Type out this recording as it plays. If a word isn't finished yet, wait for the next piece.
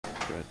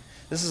right.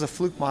 This is a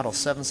Fluke model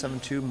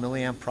 772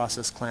 milliamp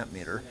process clamp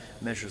meter.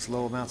 Measures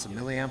low amounts of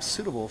milliamps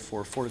suitable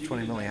for 4 to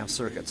 20 milliamp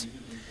circuits.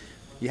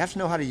 You have to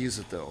know how to use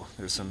it though.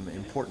 There's some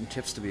important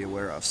tips to be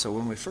aware of. So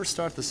when we first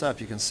start this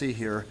up, you can see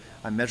here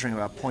I'm measuring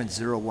about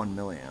 0.01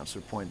 milliamps, or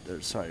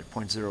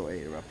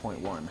 0.08, about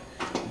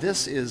 0.1.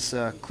 This is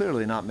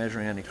clearly not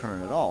measuring any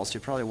current at all, so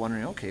you're probably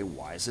wondering, okay,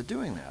 why is it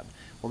doing that?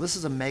 Well, this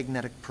is a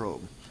magnetic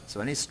probe. So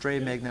any stray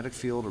magnetic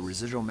field or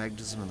residual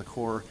magnetism in the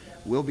core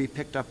will be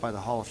picked up by the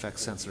Hall effect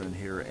sensor in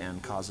here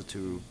and cause it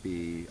to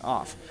be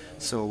off.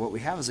 So what we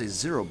have is a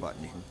 0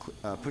 button. You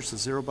can push the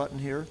 0 button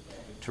here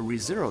to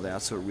re-zero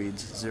that so it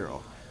reads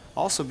 0.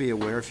 Also be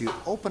aware, if you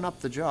open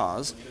up the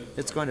jaws,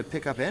 it's going to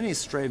pick up any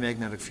stray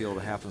magnetic field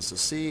it happens to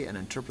see and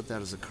interpret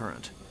that as a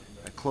current.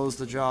 I close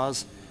the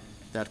jaws,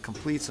 that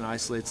completes and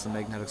isolates the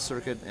magnetic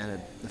circuit, and it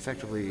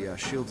effectively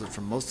shields it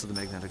from most of the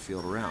magnetic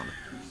field around,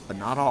 but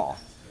not all.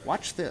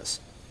 Watch this.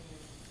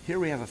 Here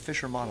we have a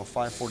Fisher model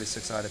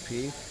 546 I to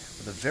P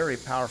with a very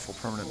powerful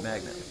permanent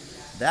magnet.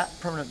 That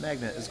permanent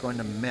magnet is going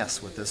to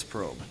mess with this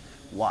probe.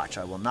 Watch,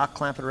 I will not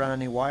clamp it around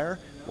any wire.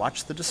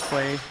 Watch the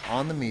display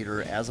on the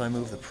meter as I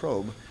move the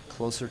probe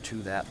closer to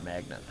that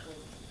magnet.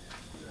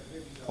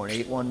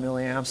 0.81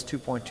 milliamps,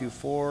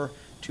 2.24,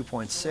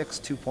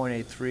 2.6,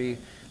 2.83.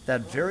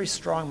 That very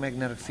strong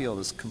magnetic field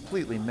is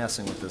completely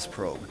messing with this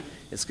probe.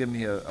 It's giving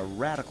me a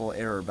radical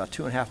error, about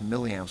 2.5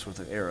 milliamps worth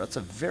of error. That's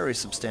a very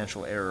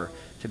substantial error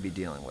to be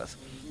dealing with.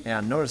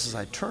 And notice as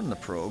I turn the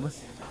probe,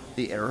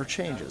 the error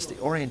changes. The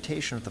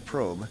orientation of the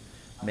probe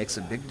makes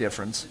a big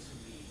difference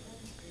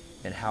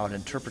in how it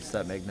interprets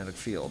that magnetic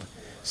field.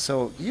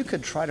 So you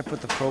could try to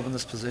put the probe in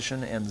this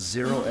position and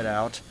zero it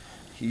out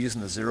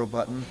using the 0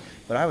 button,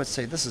 but I would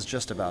say this is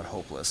just about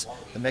hopeless.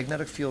 The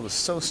magnetic field is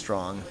so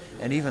strong,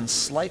 and even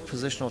slight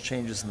positional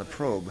changes in the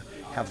probe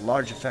have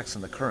large effects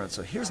on the current.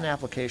 So here's an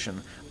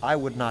application I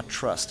would not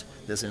trust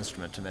this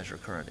instrument to measure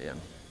current in.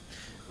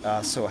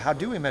 So how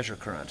do we measure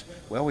current?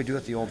 Well, we do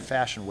it the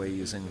old-fashioned way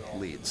using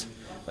leads,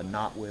 but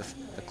not with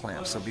the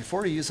clamp. So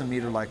before you use a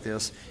meter like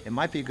this, it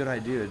might be a good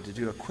idea to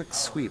do a quick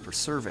sweep or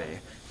survey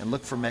and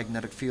look for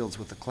magnetic fields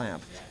with the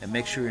clamp and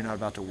make sure you're not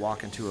about to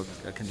walk into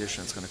a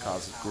condition that's going to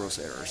cause gross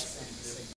errors.